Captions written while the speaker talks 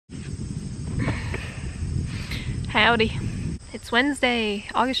Howdy. It's Wednesday,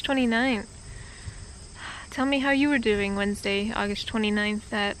 August 29th. Tell me how you were doing Wednesday, August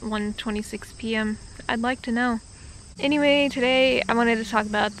 29th at 1:26 p.m. I'd like to know. Anyway, today I wanted to talk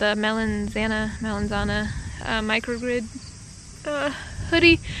about the melenzana microgrid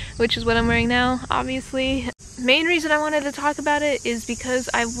hoodie, which is what I'm wearing now, obviously. Main reason I wanted to talk about it is because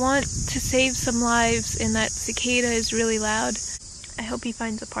I want to save some lives and that cicada is really loud. I hope he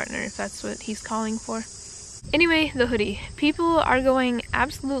finds a partner if that's what he's calling for. Anyway, the hoodie. People are going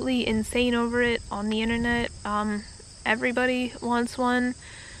absolutely insane over it on the internet. Everybody wants one.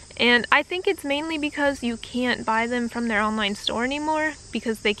 And I think it's mainly because you can't buy them from their online store anymore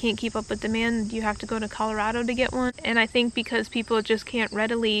because they can't keep up with demand. You have to go to Colorado to get one. And I think because people just can't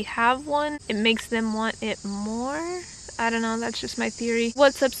readily have one, it makes them want it more. I don't know, that's just my theory.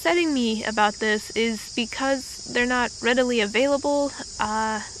 What's upsetting me about this is because they're not readily available,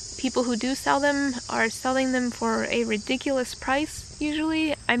 people who do sell them are selling them for a ridiculous price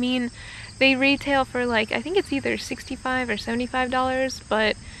usually. I mean, they retail for like, I think it's either $65 or $75,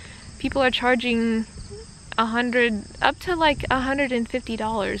 but people are charging up to like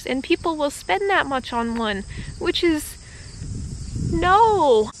 $150, and people will spend that much on one, which is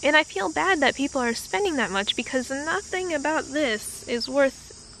no. And I feel bad that people are spending that much because nothing about this is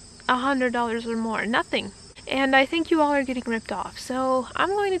worth $100 or more. Nothing. And I think you all are getting ripped off. So I'm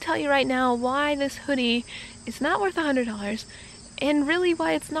going to tell you right now why this hoodie is not worth $100 and really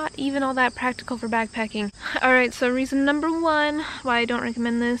why it's not even all that practical for backpacking. Alright, so reason number one why I don't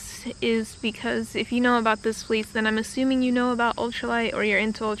recommend this is because if you know about this fleece, then I'm assuming you know about ultralight, or you're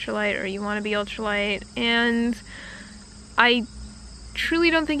into ultralight, or you want to be ultralight, and I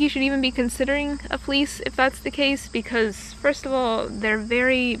truly don't think you should even be considering a fleece if that's the case, because first of all, they're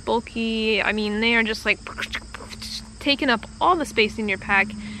very bulky. I mean, they are just like taking up all the space in your pack.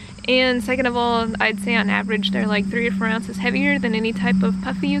 And second of all, I'd say on average they're like 3 or 4 ounces heavier than any type of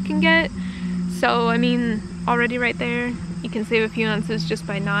puffy you can get. So I mean, already right there you can save a few ounces just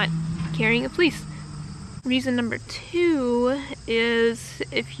by not carrying a fleece. Reason number two is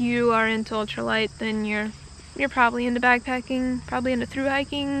if you are into ultralight, then you're probably into backpacking, probably into thru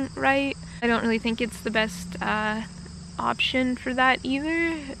hiking, right? I don't really think it's the best option for that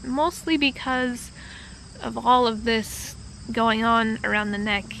either, mostly because of all of this going on around the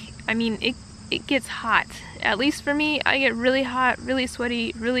neck. I mean, it gets hot. At least for me, I get really hot, really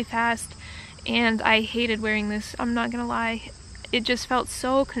sweaty, really fast, and I hated wearing this, I'm not gonna lie. It just felt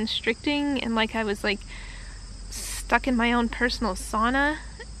so constricting and like I was like stuck in my own personal sauna.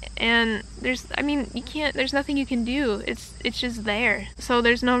 And there's nothing you can do. It's just there. So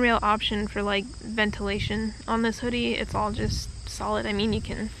there's no real option for like ventilation on this hoodie. It's all just solid. I mean, you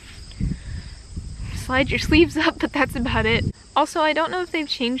can slide your sleeves up, but that's about it. Also, I don't know if they've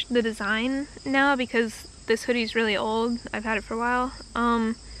changed the design now because this hoodie's really old. I've had it for a while.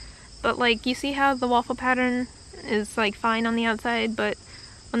 But like, you see how the waffle pattern is like fine on the outside, but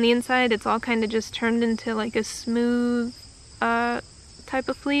on the inside it's all kind of just turned into like a smooth type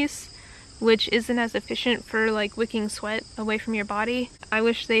of fleece, which isn't as efficient for like wicking sweat away from your body. I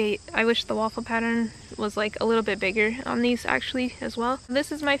wish the waffle pattern was like a little bit bigger on these actually as well. This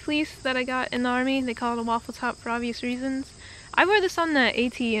is my fleece that I got in the army. They call it a waffle top for obvious reasons. I wore this on the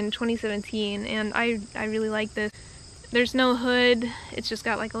AT in 2017 and I really like this. There's no hood, it's just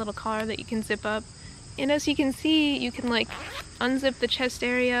got like a little collar that you can zip up. And as you can see, you can like unzip the chest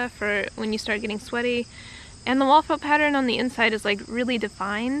area for when you start getting sweaty. And the waffle pattern on the inside is like really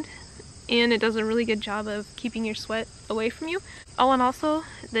defined, and it does a really good job of keeping your sweat away from you. Oh, and also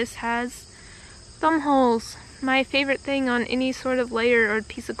this has thumb holes. My favorite thing on any sort of layer or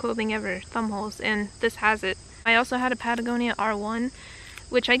piece of clothing ever, thumb holes, and this has it. I also had a Patagonia R1,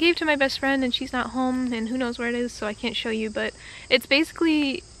 which I gave to my best friend, and she's not home and who knows where it is, so I can't show you, but it's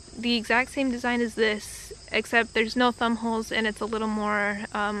basically the exact same design as this, except there's no thumb holes and it's a little more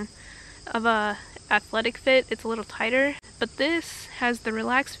of a athletic fit. It's a little tighter, but this has the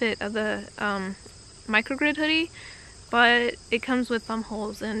relaxed fit of the microgrid hoodie, but it comes with thumb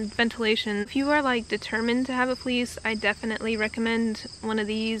holes and ventilation. If you are like determined to have a fleece, I definitely recommend one of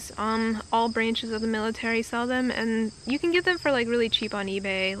these. All branches of the military sell them, and you can get them for like really cheap on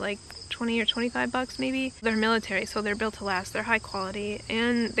eBay, like 20 or 25 bucks maybe. They're military, so they're built to last, they're high quality,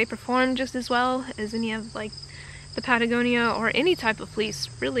 and they perform just as well as any of like the Patagonia or any type of fleece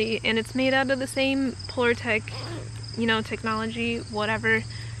really, and it's made out of the same Polartec, you know, technology, whatever.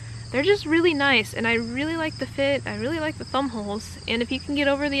 They're just really nice, and I really like the fit, I really like the thumb holes, and if you can get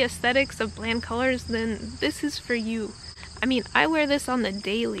over the aesthetics of bland colors, then this is for you. I mean, I wear this on the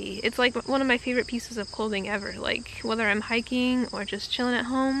daily. It's like one of my favorite pieces of clothing ever. Like, whether I'm hiking or just chilling at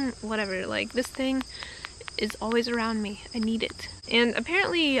home, whatever. Like, this thing, is always around me. I need it. And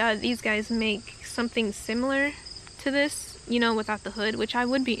apparently these guys make something similar to this, you know, without the hood, which I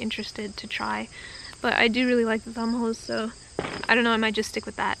would be interested to try. But I do really like the thumb holes, so I don't know, I might just stick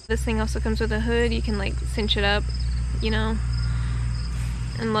with that. This thing also comes with a hood. You can like cinch it up, you know,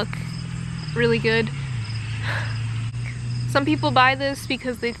 and look really good. Some people buy this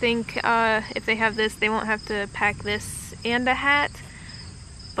because they think if they have this, they won't have to pack this and a hat.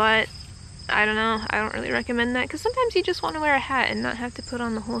 But I don't know, I don't really recommend that, because sometimes you just want to wear a hat and not have to put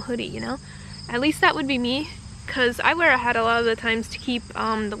on the whole hoodie, you know? At least that would be me, because I wear a hat a lot of the times to keep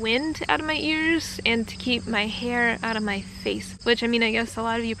the wind out of my ears and to keep my hair out of my face. Which, I mean, I guess a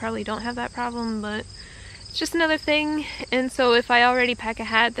lot of you probably don't have that problem, but it's just another thing. And so if I already pack a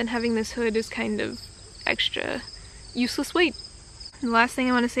hat, then having this hood is kind of extra useless weight. The last thing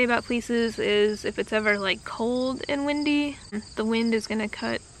I want to say about fleeces is if it's ever like cold and windy, the wind is gonna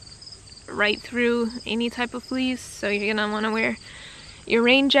cut right through any type of fleece, so you're gonna want to wear your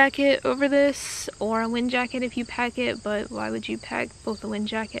rain jacket over this, or a wind jacket if you pack it. But why would you pack both a wind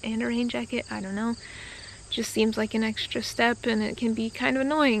jacket and a rain jacket? I don't know. Just seems like an extra step, and it can be kind of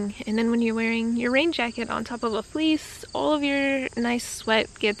annoying. And then when you're wearing your rain jacket on top of a fleece, all of your nice sweat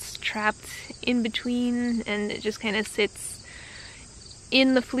gets trapped in between, and it just kind of sits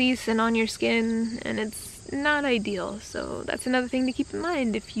in the fleece and on your skin, and it's not ideal. So that's another thing to keep in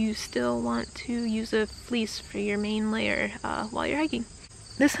mind if you still want to use a fleece for your main layer while you're hiking.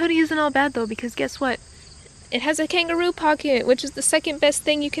 This hoodie isn't all bad though, because guess what? It has a kangaroo pocket, which is the second best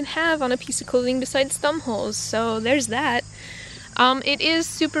thing you can have on a piece of clothing besides thumb holes, so there's that. It is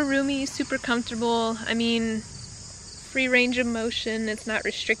super roomy, super comfortable. I mean, free range of motion, it's not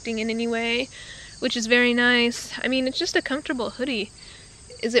restricting in any way, which is very nice. I mean, it's just a comfortable hoodie.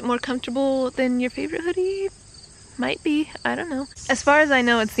 Is it more comfortable than your favorite hoodie? Might be, I don't know. As far as I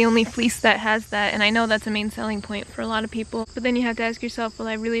know, it's the only fleece that has that, and I know that's a main selling point for a lot of people. But then you have to ask yourself, will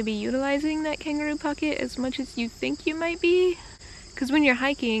I really be utilizing that kangaroo pocket as much as you think you might be? Because when you're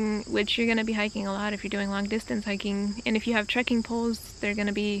hiking, which you're going to be hiking a lot if you're doing long distance hiking, and if you have trekking poles, they're going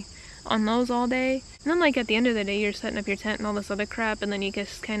to be on those all day. And then like at the end of the day, you're setting up your tent and all this other crap, and then you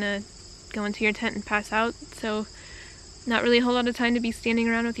just kind of go into your tent and pass out. So not really a whole lot of time to be standing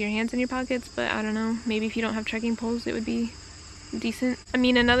around with your hands in your pockets, but I don't know, maybe if you don't have trekking poles it would be decent. I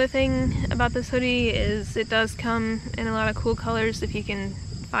mean, another thing about this hoodie is it does come in a lot of cool colors if you can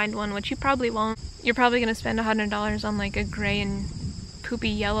find one, which you probably won't. You're probably going to spend $100 on like a gray and poopy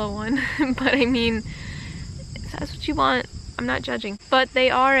yellow one, but I mean, if that's what you want, I'm not judging. But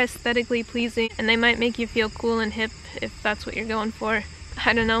they are aesthetically pleasing, and they might make you feel cool and hip if that's what you're going for.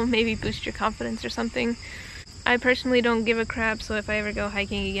 I don't know, maybe boost your confidence or something. I personally don't give a crap, so if I ever go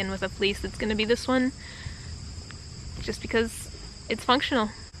hiking again with a fleece, it's gonna be this one, just because it's functional.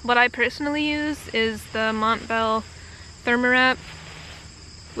 What I personally use is the Montbell Thermowrap,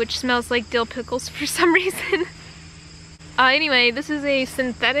 which smells like dill pickles for some reason. Anyway, this is a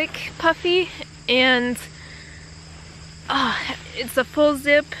synthetic puffy, and it's a full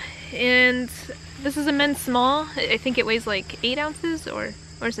zip, and this is a men's small. I think it weighs like 8 ounces, or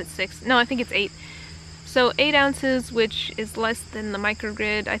is it 6? No, I think it's 8. So 8 ounces, which is less than the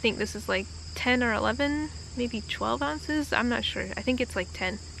microgrid. I think this is like 10 or 11, maybe 12 ounces. I'm not sure. I think it's like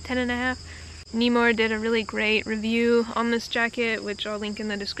 10 and a half. Nemor did a really great review on this jacket, which I'll link in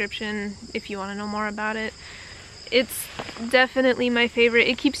the description if you want to know more about it. It's definitely my favorite.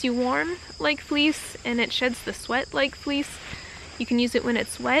 It keeps you warm like fleece, and it sheds the sweat like fleece. You can use it when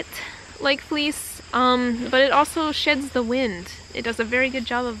it's wet like fleece, but it also sheds the wind. It does a very good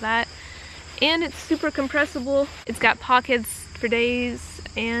job of that. And it's super compressible. It's got pockets for days,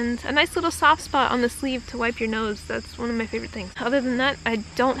 and a nice little soft spot on the sleeve to wipe your nose. That's one of my favorite things. Other than that, I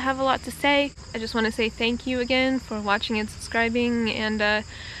don't have a lot to say. I just want to say thank you again for watching and subscribing, and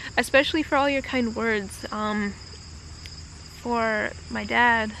especially for all your kind words. For my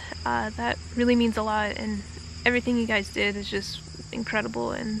dad, that really means a lot, and everything you guys did is just incredible,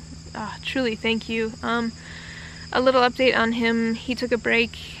 and truly thank you. A little update on him: he took a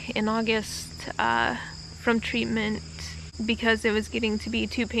break in August from treatment because it was getting to be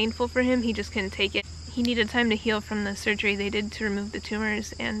too painful for him. He just couldn't take it. He needed time to heal from the surgery they did to remove the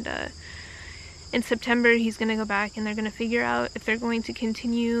tumors, and in September he's going to go back, and they're going to figure out if they're going to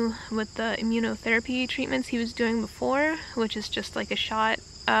continue with the immunotherapy treatments he was doing before, which is just like a shot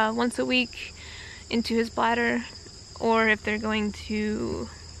once a week into his bladder, or if they're going to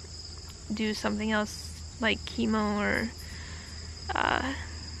do something else like chemo or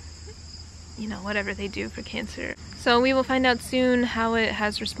you know, whatever they do for cancer. So we will find out soon how it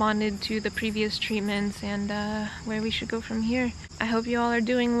has responded to the previous treatments and where we should go from here. I hope you all are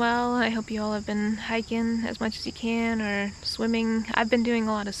doing well. I hope you all have been hiking as much as you can or swimming. I've been doing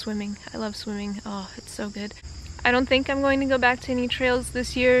a lot of swimming. I love swimming. Oh, it's so good. I don't think I'm going to go back to any trails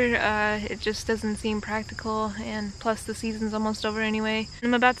this year. It just doesn't seem practical, and plus the season's almost over anyway.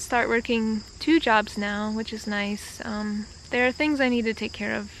 I'm about to start working 2 jobs now, which is nice. There are things I need to take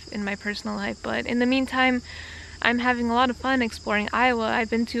care of in my personal life, but in the meantime, I'm having a lot of fun exploring Iowa. I've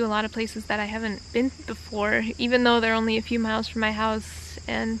been to a lot of places that I haven't been before, even though they're only a few miles from my house.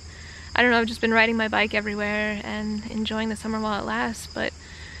 And I don't know, I've just been riding my bike everywhere and enjoying the summer while it lasts. But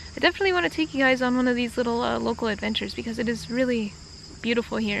I definitely want to take you guys on one of these little local adventures because it is really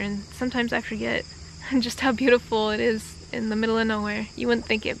beautiful here, and sometimes I forget just how beautiful it is in the middle of nowhere. You wouldn't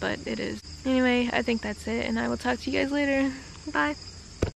think it, but it is. Anyway, I think that's it, and I will talk to you guys later. Bye.